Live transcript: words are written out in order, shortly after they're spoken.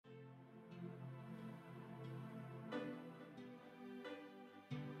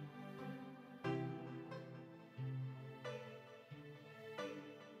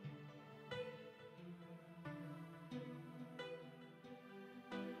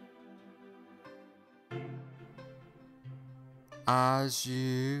as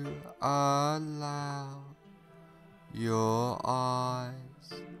you allow your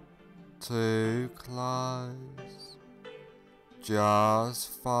eyes to close. Just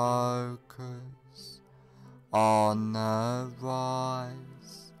focus on the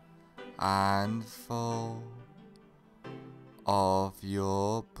rise and fall of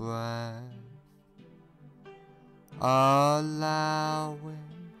your breath, allowing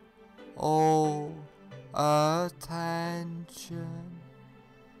all attention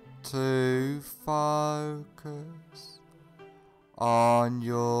to focus on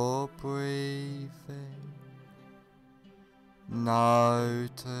your breathing,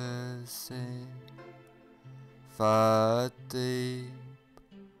 noticing the deep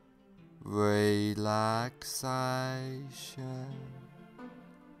relaxation,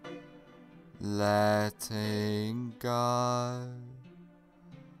 letting go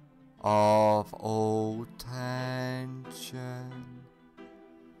of all tension,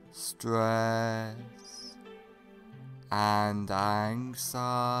 stress, and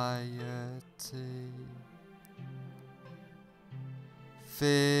anxiety,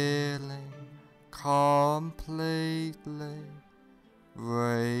 feeling completely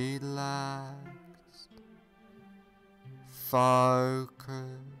relaxed. Focus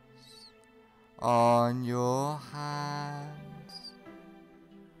on your hands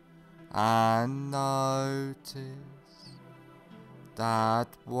and notice that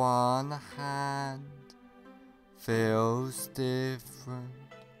one hand feels different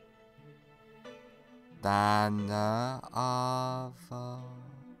than the other,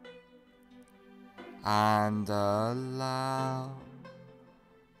 and allow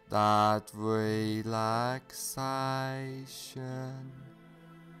that relaxation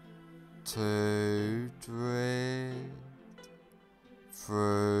to drift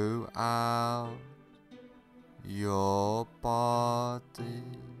throughout your body,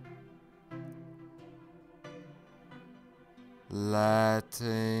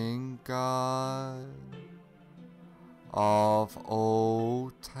 letting go of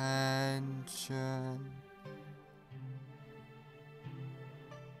all tension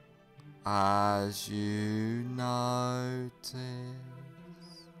as you notice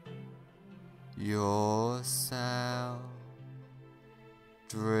yourself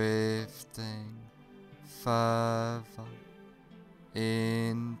drifting further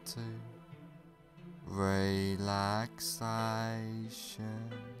into relaxation.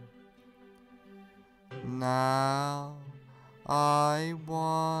 Now I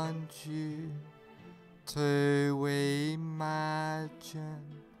want you to imagine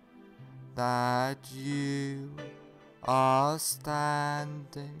that you are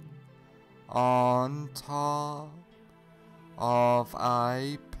standing on top of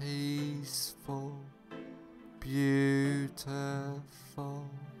a peaceful, beautiful,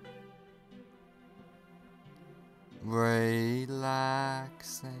 relaxing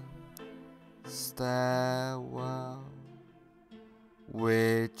stairwell,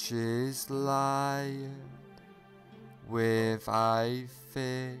 which is layered with a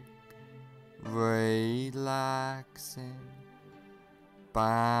thick, relaxing,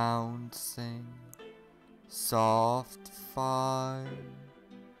 bouncing, soft foam,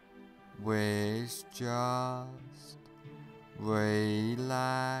 which just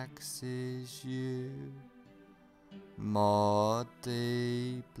relaxes you more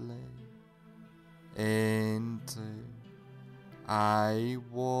deeply into a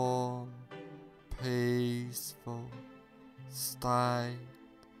warm, peaceful state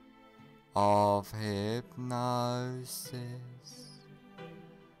of hypnosis.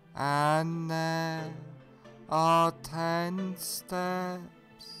 And there are 10 steps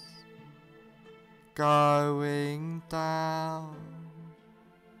going down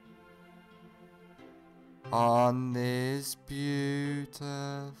on this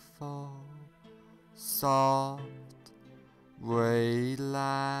beautiful, soft,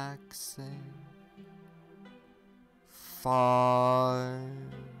 relaxing foam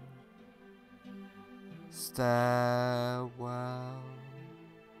stairwell.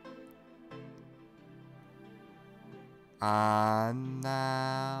 And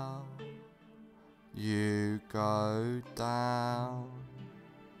now you go down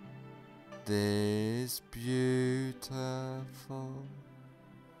this beautiful,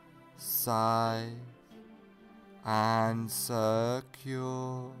 safe and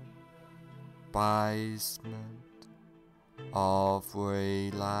secure basement of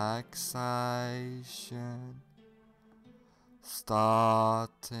relaxation,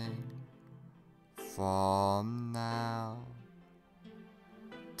 starting from now.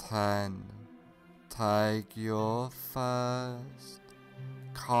 10 take your first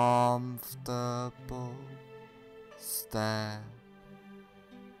comfortable step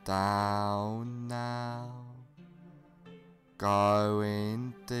down now,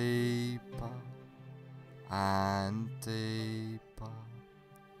 going deeper and deeper.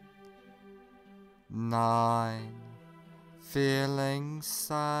 9. Feeling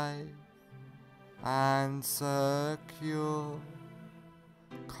safe and secure,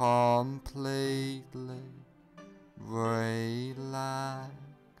 completely relaxed,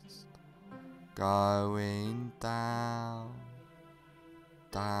 going down,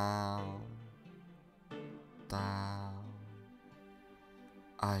 down, down.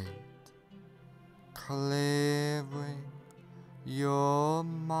 8. Clearing your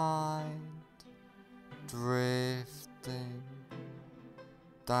mind, drifting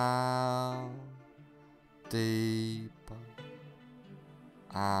down deeper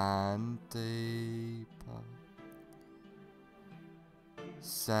and deeper.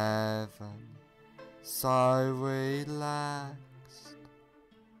 7. So relaxed,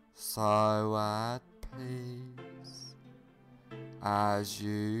 so at peace, as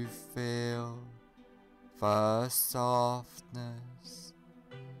you feel the softness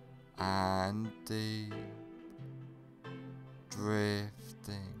and deep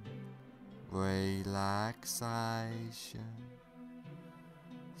drifting relaxation.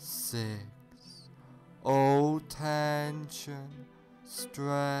 6. All tension,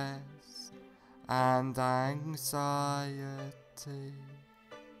 stress and anxiety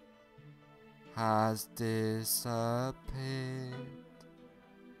has disappeared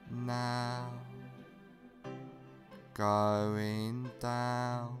now, going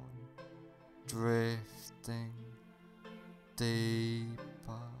down, drifting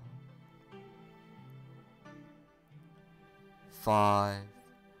deeper. 5.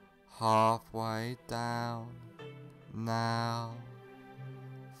 Halfway down now,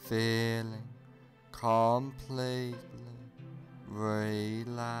 feeling completely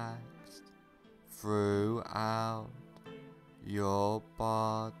relaxed throughout your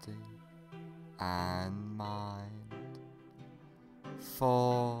body and mind.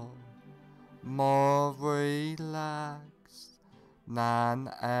 4. More relaxed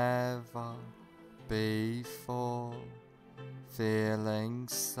than ever before, feeling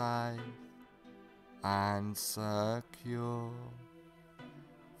safe and secure.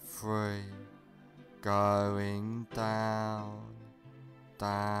 3. Going down,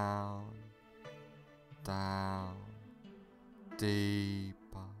 down, down,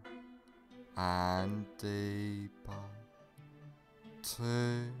 deeper and deeper. 2.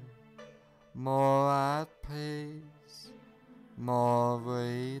 More at peace, more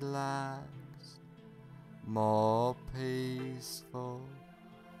relaxed, more peaceful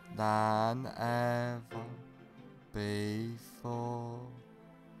than ever before.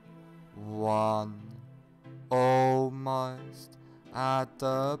 1. Almost at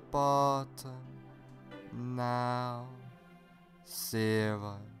the bottom now.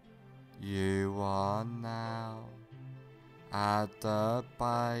 0. You are now at the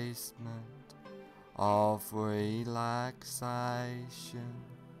basement of relaxation,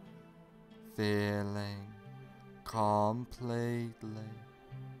 feeling completely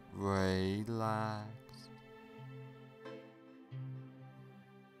relaxed.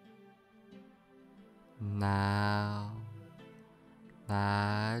 Now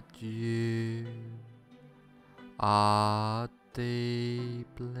that you are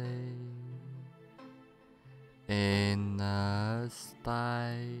deeply in a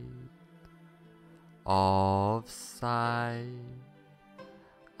state of safe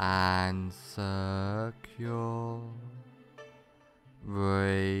and secure,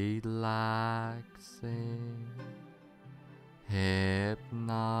 relaxing hypnosis,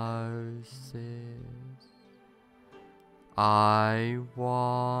 I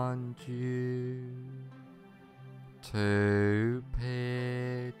want you to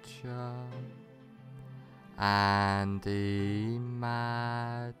picture and imagine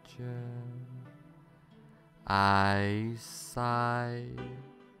a safe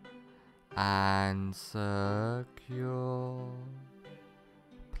and secure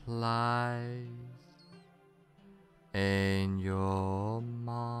place in your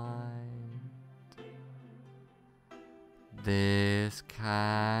mind. This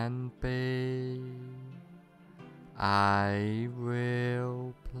can be a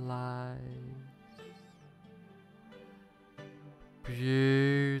real place,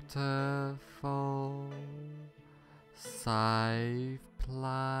 beautiful, safe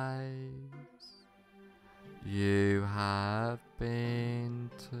place you have been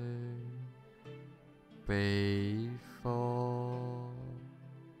to before,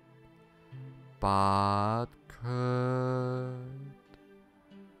 but could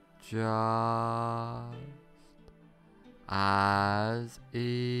just as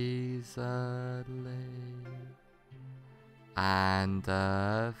easily and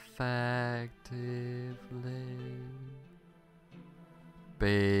effectively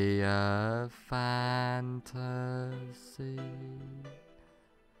be a fantasy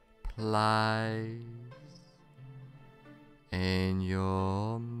place in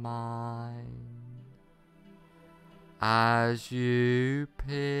your mind as you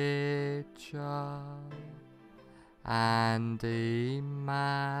picture and imagine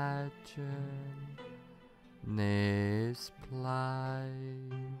this place.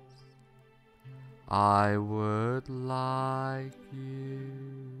 I would like you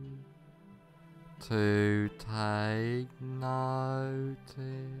to take notice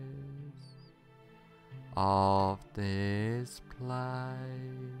of this place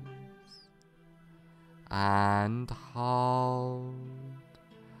and hold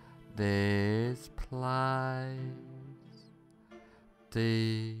this place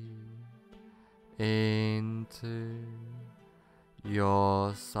deep into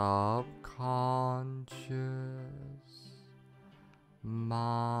your subconscious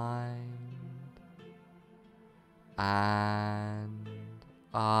mind, and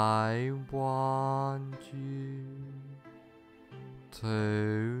I want you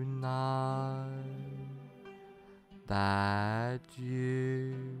to know that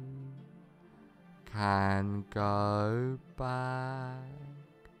you can go back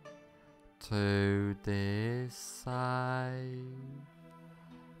to this safe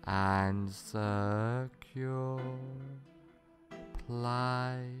and secure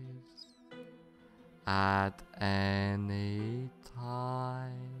place at any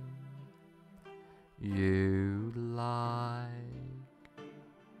time you like,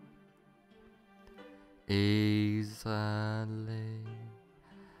 easily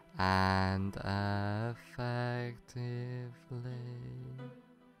and effectively.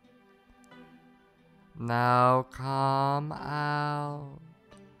 Now come out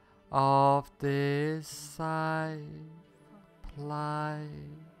of this safe place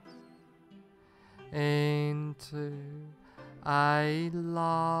into a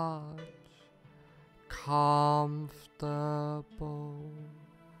large, comfortable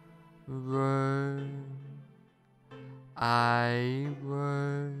room, a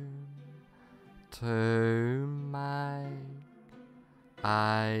room to make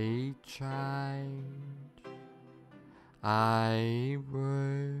a change, a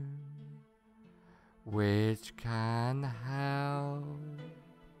room which can help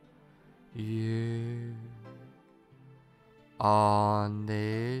you on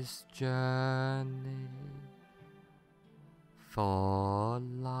this journey for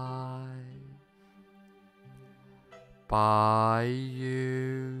life by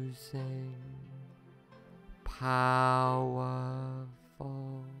using powerful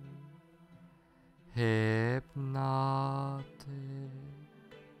hypnotic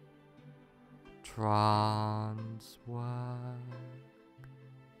trance work,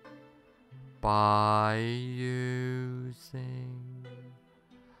 by using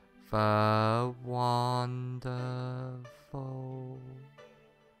the wonderful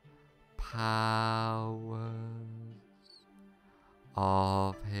powers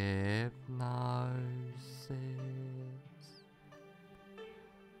of hypnosis.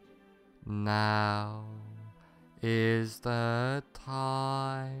 Now is the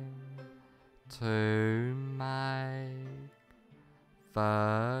time to make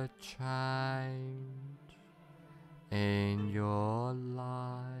the change in your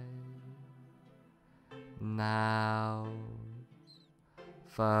life. Now's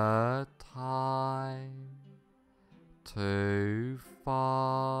the time to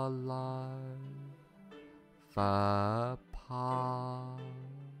follow the path,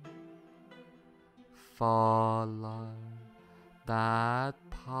 follow that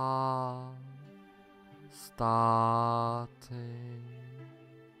path, starting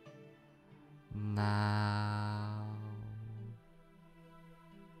now.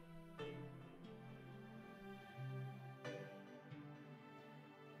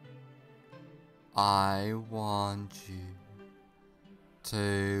 I want you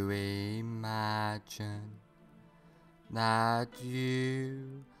to imagine that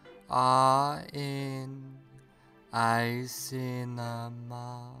you are in a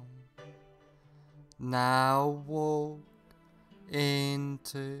cinema. Now walk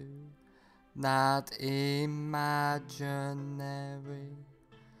into that imaginary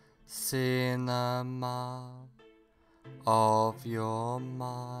cinema of your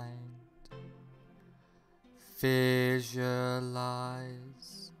mind. Visualize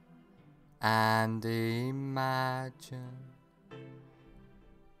and imagine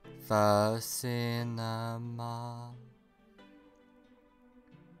the cinema.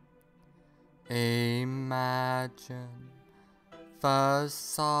 Imagine the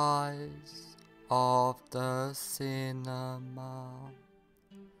size of the cinema,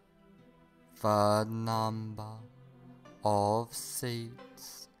 the number of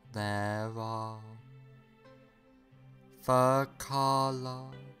seats there are, the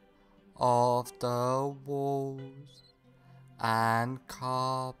color of the walls and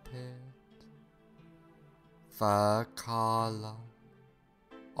carpet, the color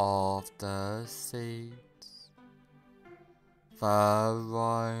of the seats, the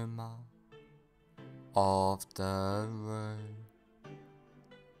aroma of the room,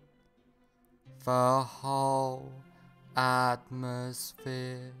 the whole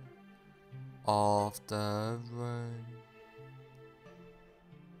atmosphere of the room.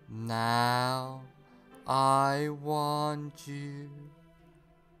 Now I want you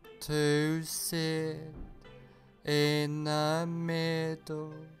to sit in the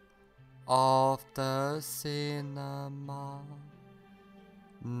middle of the cinema,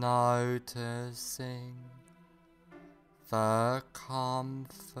 noticing the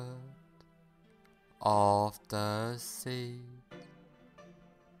comfort of the seat.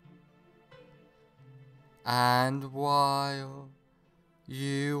 And while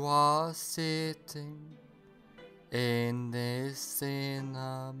you are sitting in this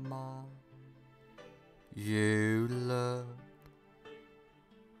cinema, you look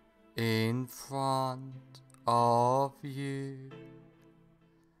in front of you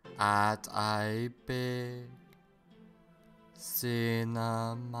at a big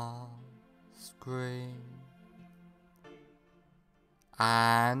cinema screen,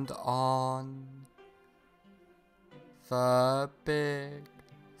 and on the big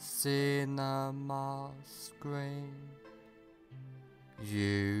cinema screen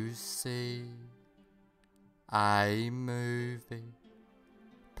you see a movie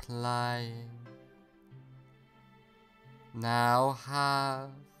playing. Now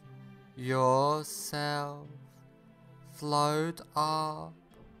have yourself float up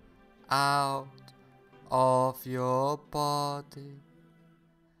out of your body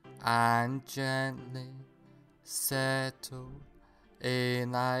and gently settle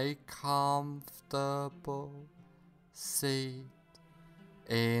in a comfortable seat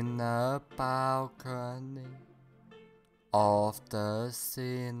in the balcony of the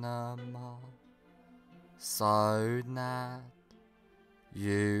cinema, so that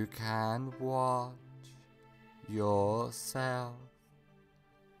you can watch yourself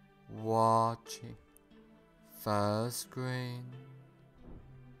watching the screen.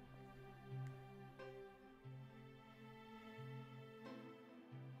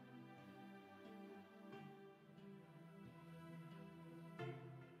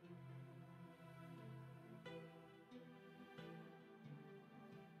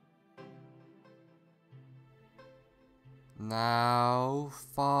 Now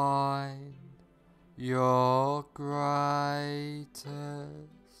find your greatest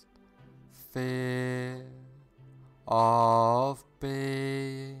fear of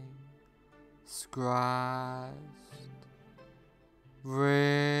being scratched.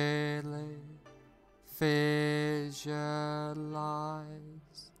 Really visualize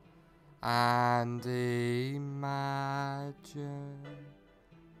and imagine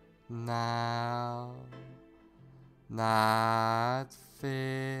now that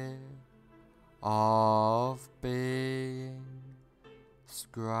fear of being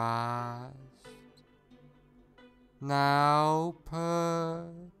scratched. Now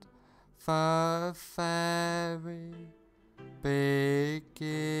put the very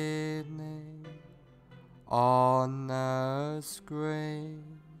beginning on the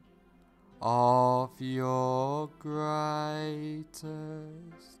screen of your greatest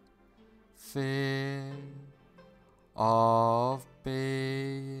fear of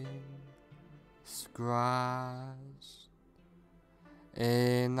being scratched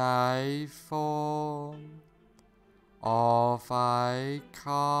in a form of a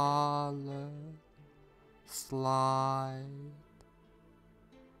colored slide.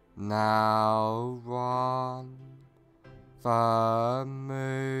 Now run the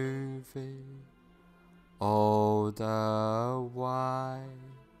movie all the way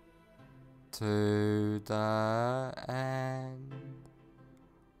to the end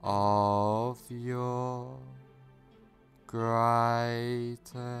of your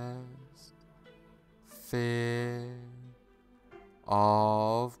greatest fear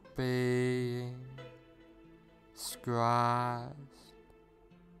of being scratched.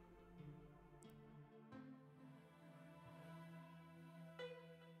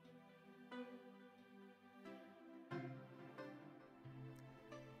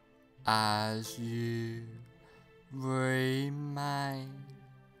 As you remain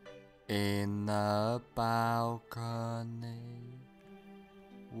in the balcony,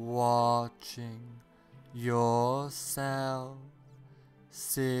 watching yourself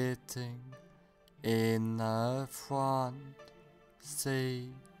sitting in the front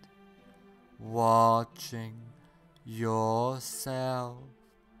seat, watching yourself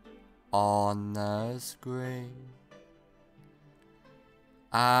on the screen.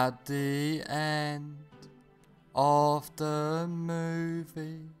 At the end of the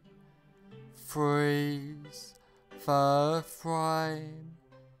movie, freeze the frame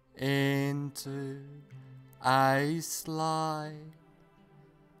into a slide,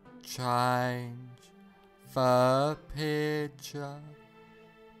 change the picture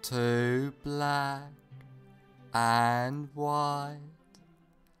to black and white,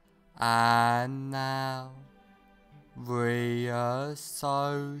 and now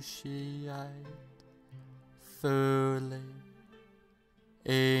reassociate fully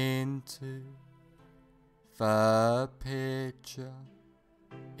into the picture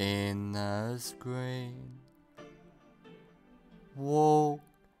in the screen. Walk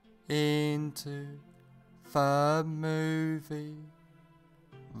into the movie,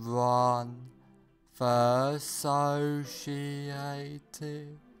 run the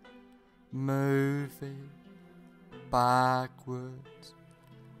associated movie backwards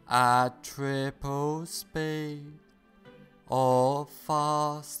at triple speed or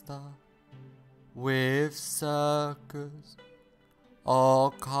faster, with circus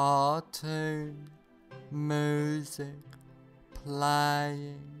or cartoon music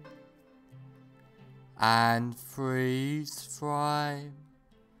playing, and freeze frame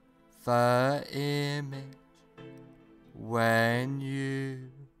the image when you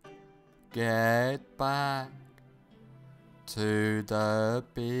get back to the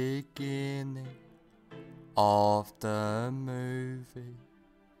beginning of the movie.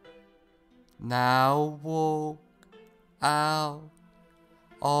 Now walk out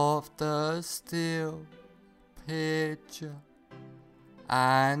of the still picture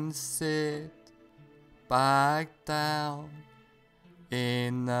and sit back down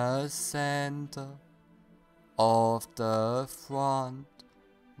in the center of the front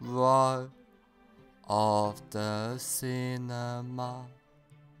row of the cinema.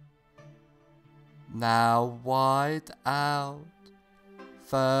 Now white out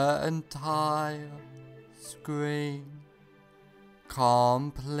the entire screen,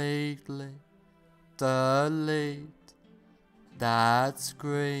 completely delete that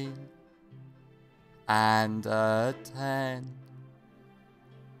screen and attend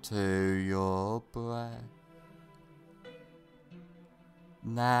to your breath.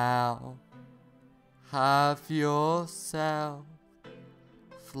 Now have yourself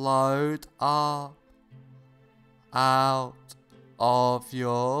float up out of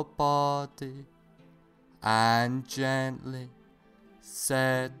your body and gently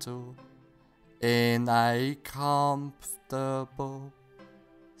settle in a comfortable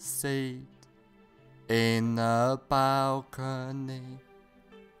seat in the balcony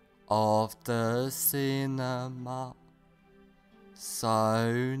of the cinema,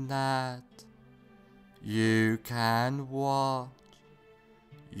 so that you can watch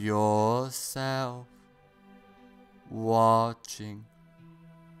yourself watching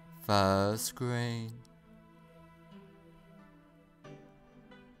the screen.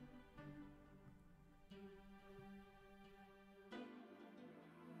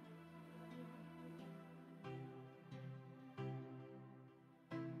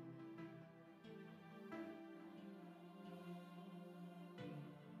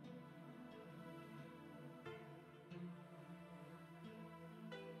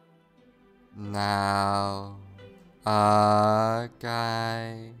 Now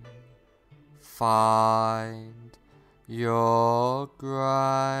again, find your greatest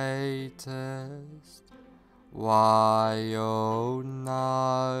while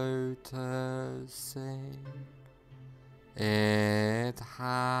noticing it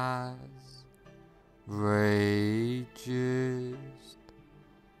has reduced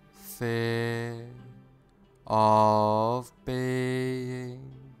fear of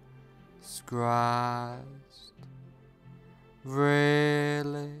being scratched.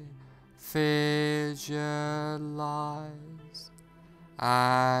 Really visualize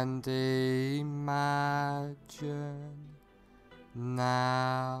and imagine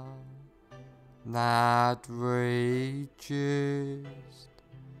now that reduced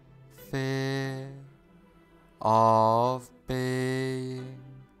fear of being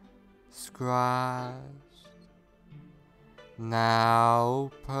scratched.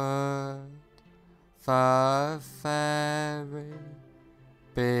 Now put the very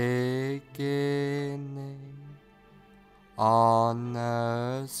beginning on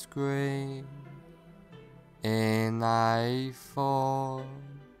the screen in a form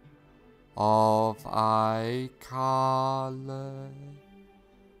of a colored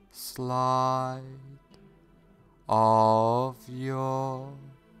slide of your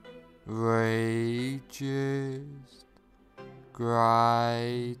reduced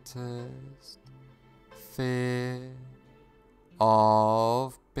greatest fear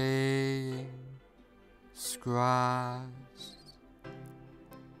of being scratched.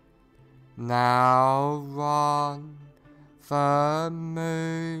 Now run the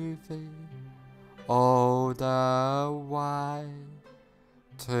movie all the way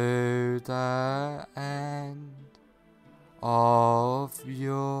to the end of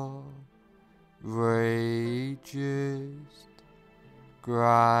your reduced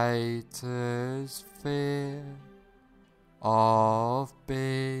greatest fear of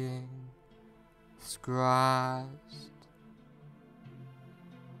being scratched.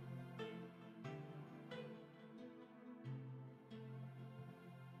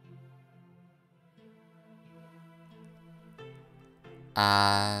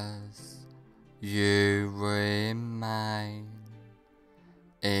 As you remain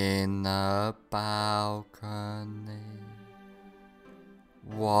in the balcony,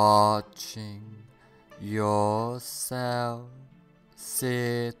 watching yourself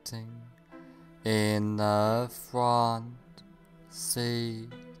sitting in the front seat,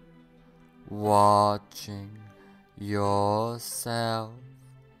 watching yourself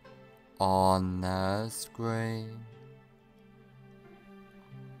on the screen.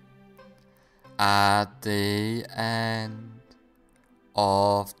 At the end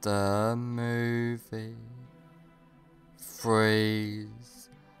of the movie, freeze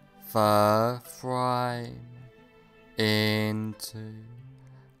the frame into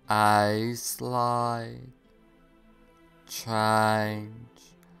a slide, change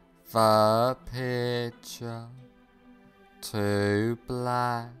the picture to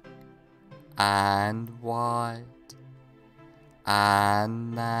black and white,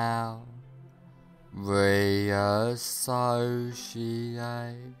 and now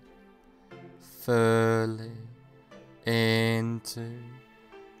reassociate fully into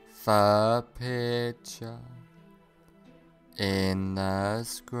the picture in the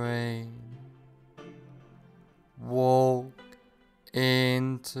screen. Walk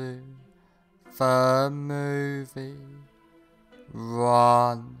into the movie,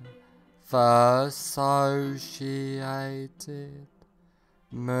 run the associated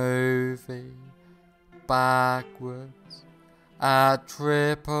movie backwards at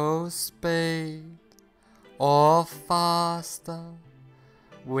triple speed or faster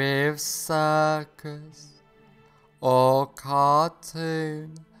with circus or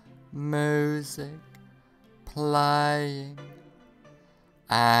cartoon music playing,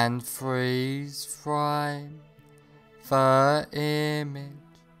 and freeze frame the image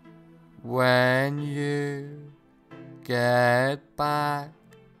when you get back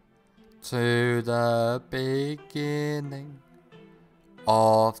to the beginning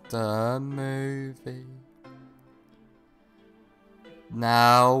of the movie.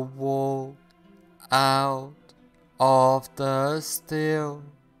 Now walk out of the still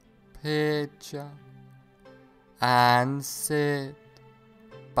picture and sit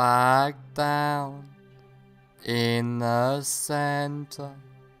back down in the center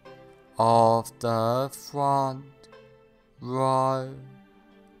of the front row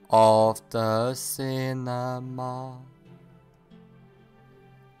of the cinema.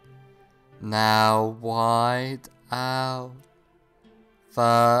 Now wide out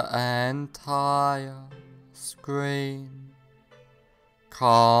the entire screen,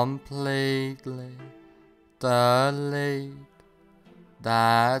 completely delete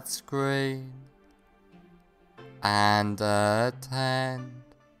that screen and attend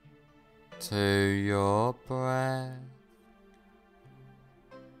to your breath.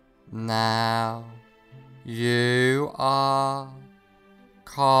 Now you are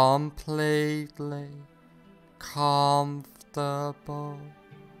completely comfortable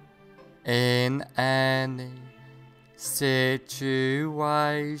in any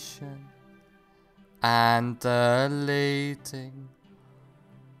situation and deleting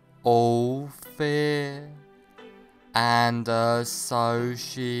all fear and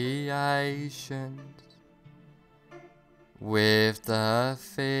associations with the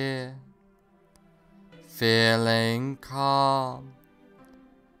fear, feeling calm,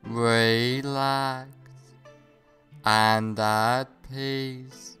 relaxed, and at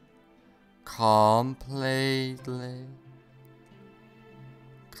peace completely,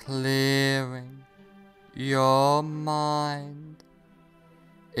 clearing your mind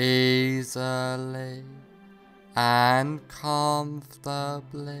easily and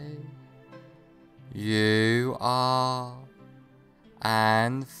comfortably. You are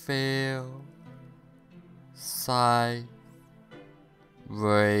and feel safe,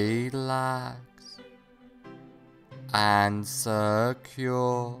 relaxed, and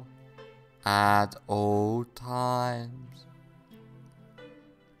secure at all times,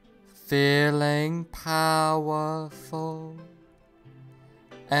 feeling powerful,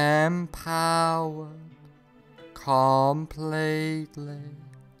 empowered completely,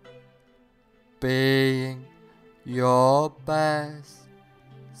 being your best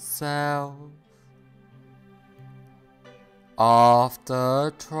self.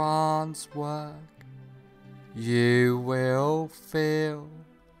 After trance work, you will feel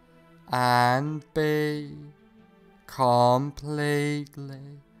and be completely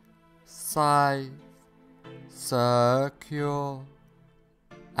safe, secure,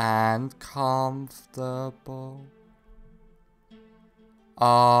 and comfortable.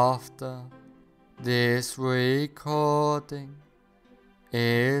 After this recording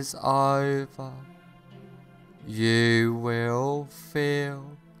is over, you will feel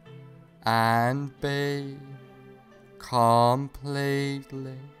and be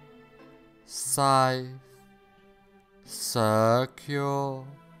completely safe, secure,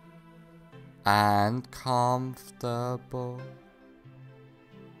 and comfortable.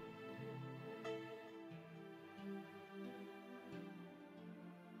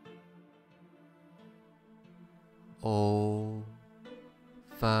 All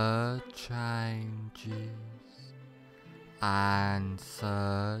the changes and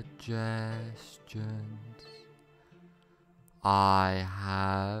suggestions I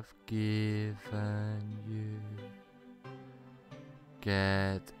have given you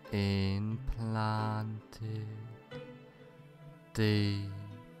get implanted deep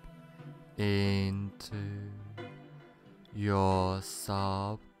into your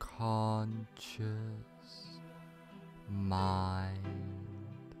subconscious mind.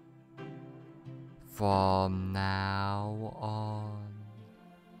 From now on,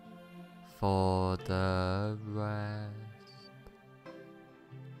 for the rest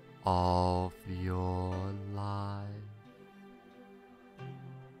of your life,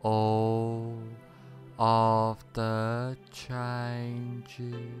 all of the changes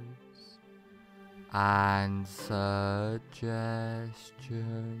and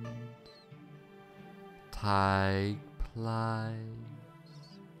suggestions take place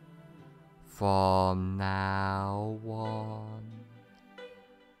from now on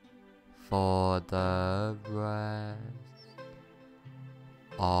for the rest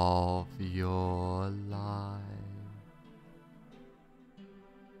of your life.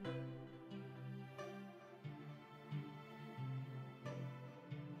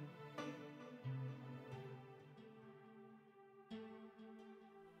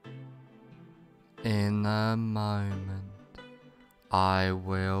 In a moment, I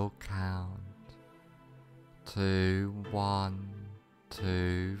will count to 1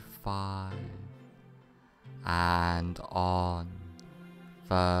 to 5, and on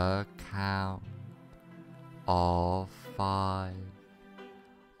the count of 5,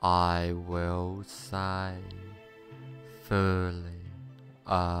 I will say, fully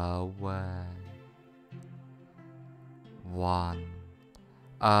aware. 1.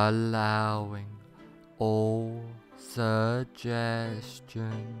 Allowing all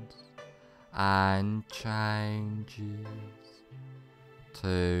suggestions and changes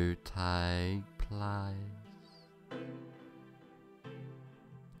to take place.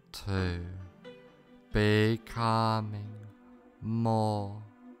 2. Becoming more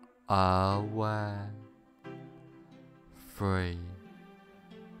aware. 3.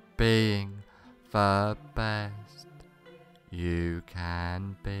 Being the best you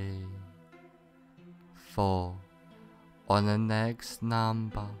can be. 4. On the next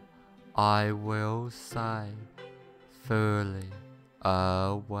number, I will say, fully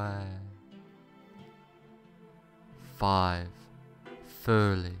aware. 5.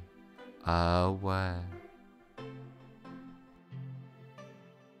 Fully aware.